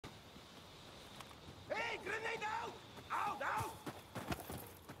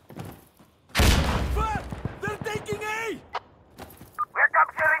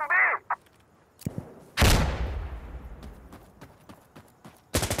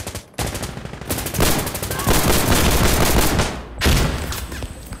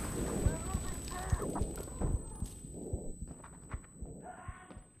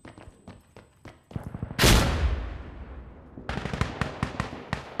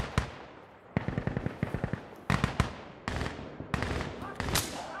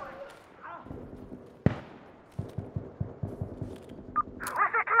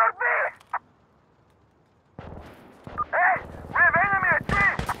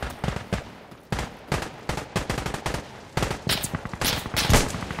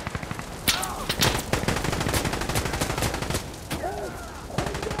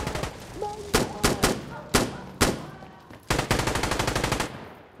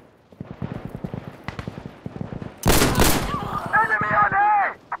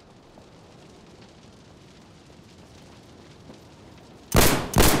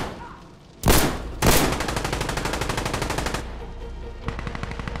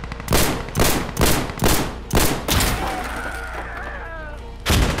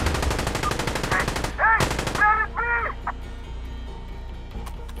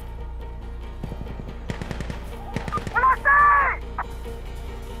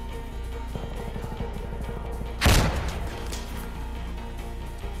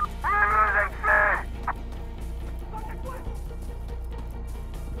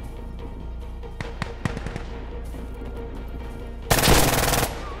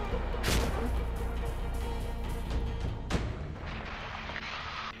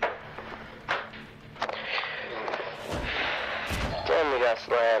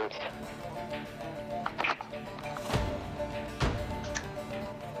friend.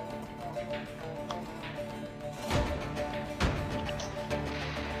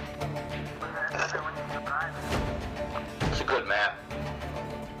 It's a good map.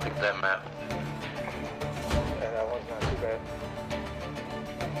 Pick that map. Yeah, that one's not too bad.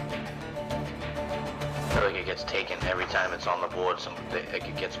 I feel like it gets taken every time it's on the board.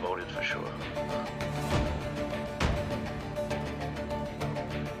 It gets voted for sure.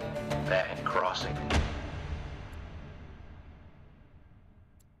 That and crossing.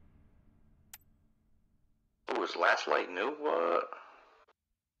 Ooh, is Last Light new? What?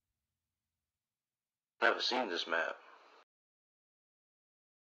 Never seen this map.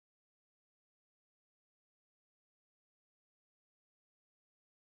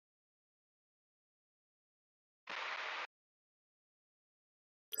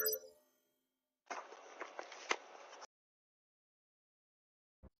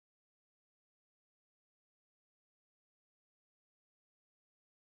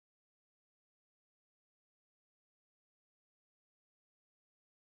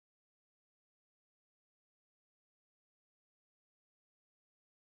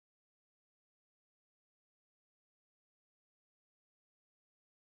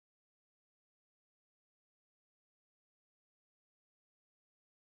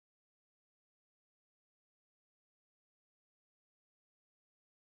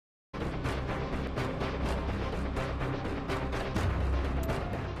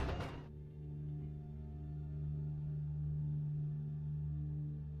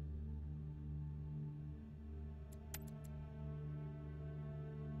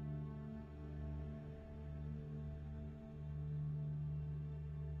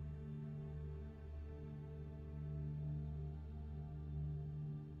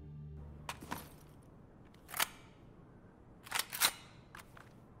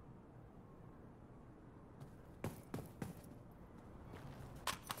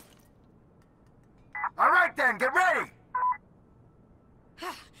 All right then, get ready!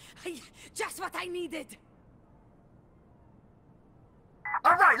 Just what I needed!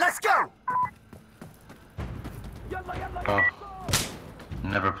 All right, let's go! Oh.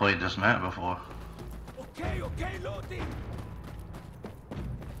 Never played this map before. Okay, loading!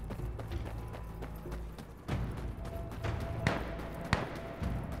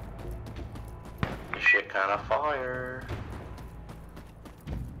 This shit kinda fire.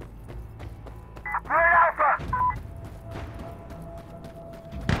 We're in Alpha!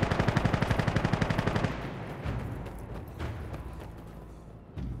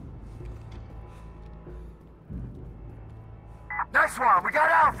 Nice one, we got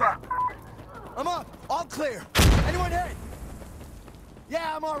Alpha! I'm up. All clear. Anyone hit?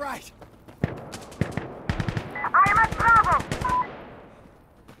 Yeah, I'm all right. I am at Bravo!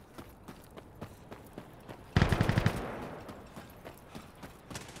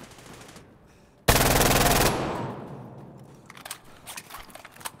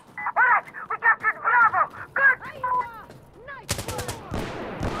 Alright, we captured Bravo! Good!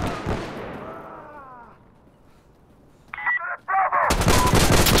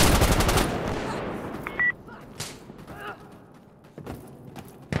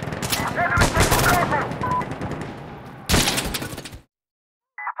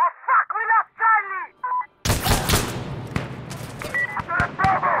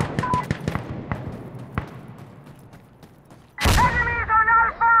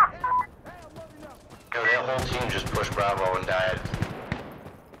 Bravo and died.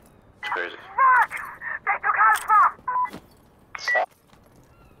 It's crazy. Fuck! They took Alpha! Stop.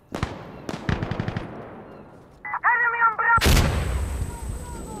 Enemy on Bravo!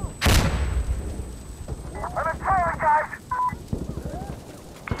 I'm in power, guys!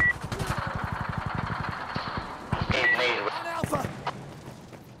 On Alpha!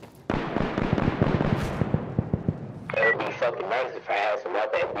 It would be fucking nice if I had some of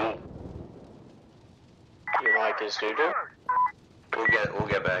that beat. You don't like this, dude? We'll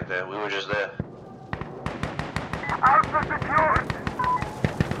get back there. We were just there. Alpha secured!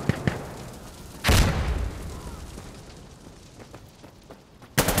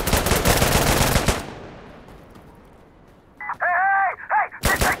 Hey!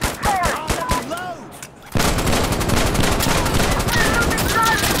 They take control! Load!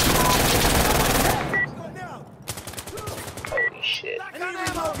 Go now! Holy shit. I need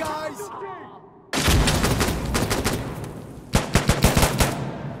ammo, guys!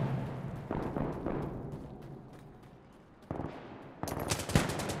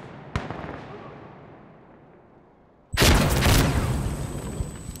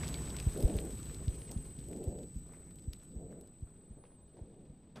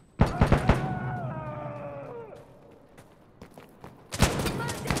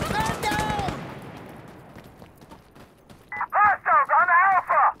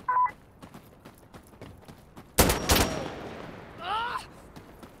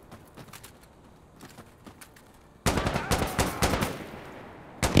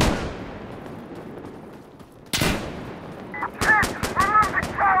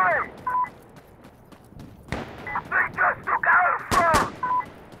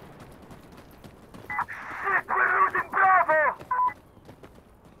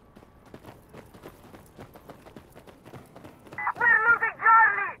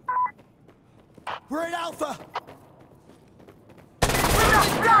 Alpha! We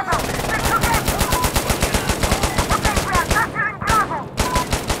lost Bravo! They took it! Okay, we are capturing Bravo!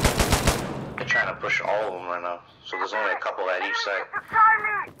 They're trying to push all of them right now, so there's only a couple at each site. To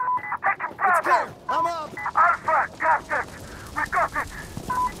Charlie! Taking It's clear! Bravo! I'm up! Alpha, got it! We got it!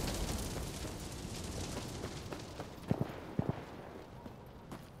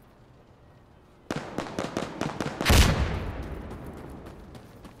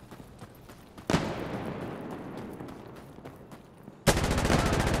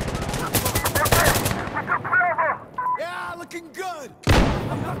 Yeah, looking good!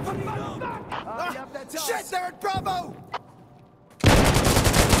 Shit, they're at Bravo!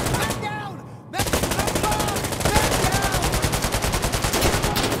 Man down! Man down!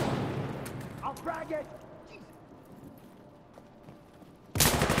 I'll frag it!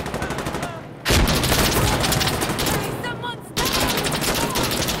 Someone's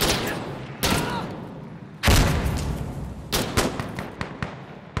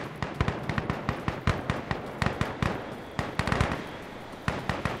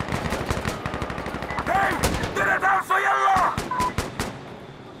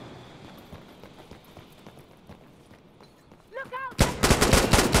Look out!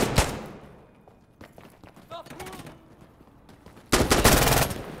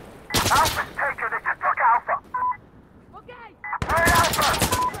 Alpha's taken, they just took Alpha! Okay! We're Alpha!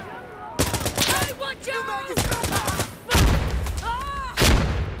 I want you!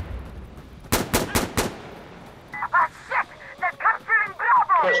 Ah shit! They're capturing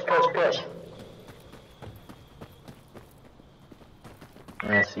Bravo! Push. I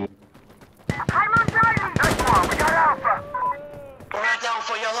see. I'm on Charlie! Nice one, we got Alpha! We're down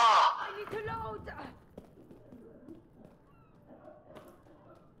for your law! I need to load!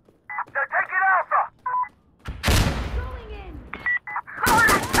 They're taking Alpha! Going in!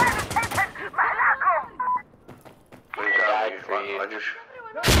 Sorry, enemy taken! Malaco! We got you, I just...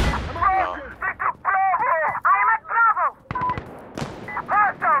 Bravo! They took Bravo! I am at Bravo!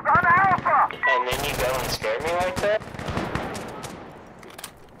 Hostiles on Alpha! And then you go and scare me like that?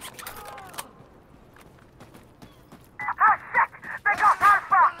 Ah shit! They got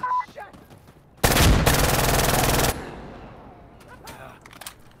Alpha!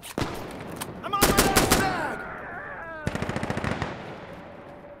 I'm on my last mag!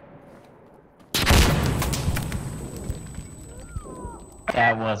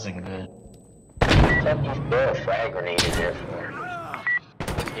 That wasn't good. Some just throw a frag grenade in there for me.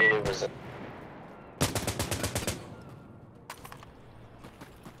 Dude, it was a...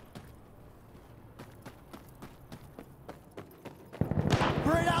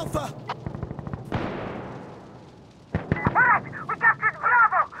 We're at Alpha! Alright! We captured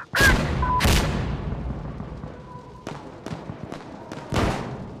Bravo! Good!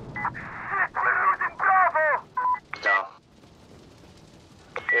 Shit! We're losing Bravo! Down.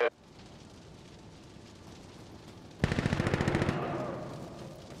 Yeah.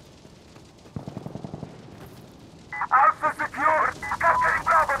 Alpha secure! Capturing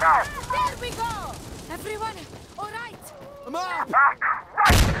Bravo now! There we go! Everyone, all right? I'm up! Ah,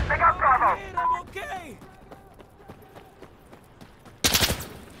 Christ! They got Bravo! I'm okay!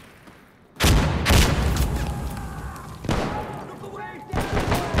 Look away!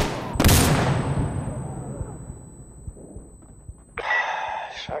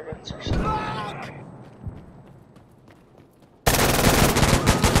 Shotguns are so... Fuck!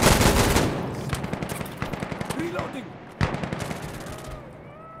 Reloading!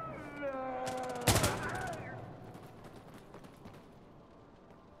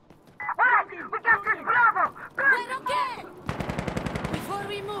 Alright! We captured Bravo! Good! We're okay! Before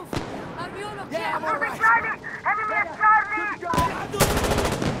we move, are we all okay? Yeah, I'm all Enemy right. Charlie! Enemy at Charlie!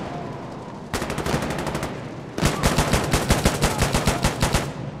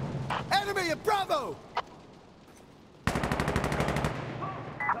 Enemy at Bravo!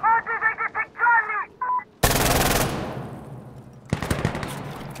 Order they to take Charlie!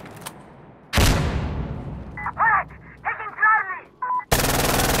 Alright! Taking Charlie!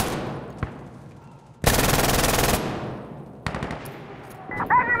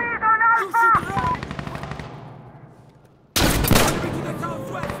 Enemies on Alpha! Enemy to the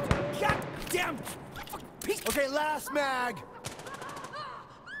southwest! God damn! Okay, last mag!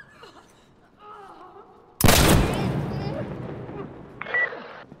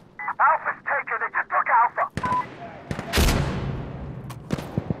 Alpha's taken, they just took Alpha!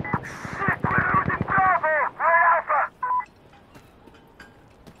 Shit, we're losing Bravo! We're Alpha!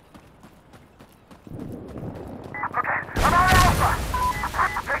 Okay, I'm on Alpha!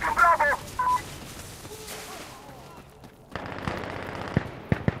 Taking Bravo!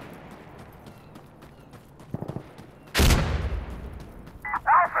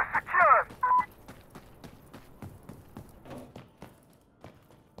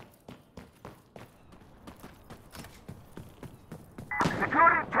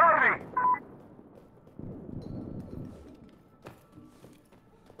 Securing Charlie!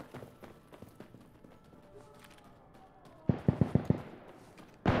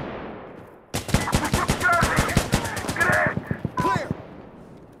 Clear!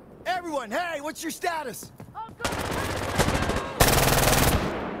 Everyone, hey, what's your status? Fuck!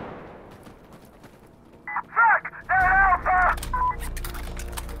 They're Alpha!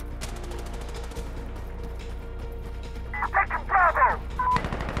 Taking Bravo!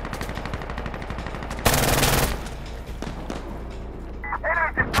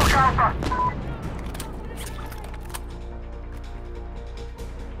 Enemy just took Alpha!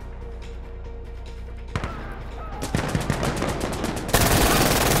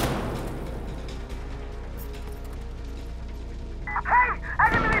 Hey!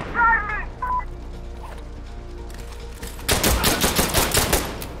 Enemy is driving me!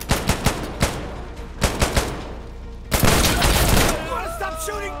 You wanna stop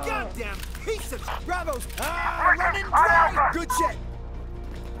shooting? Goddamn piece of Bravos! Running dry! Good shit!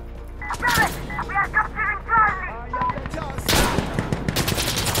 Damn it! We are capturing Charlie!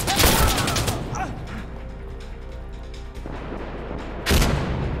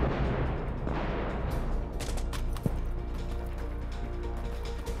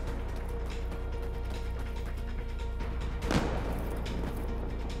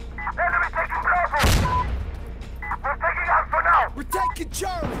 Enemy taking Bravo! We're taking Alpha now! We're taking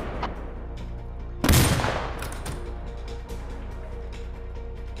Charlie!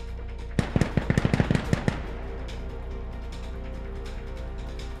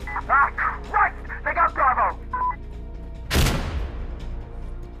 Ah, Christ! They got Bravo!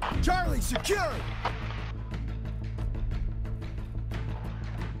 Charlie, secure!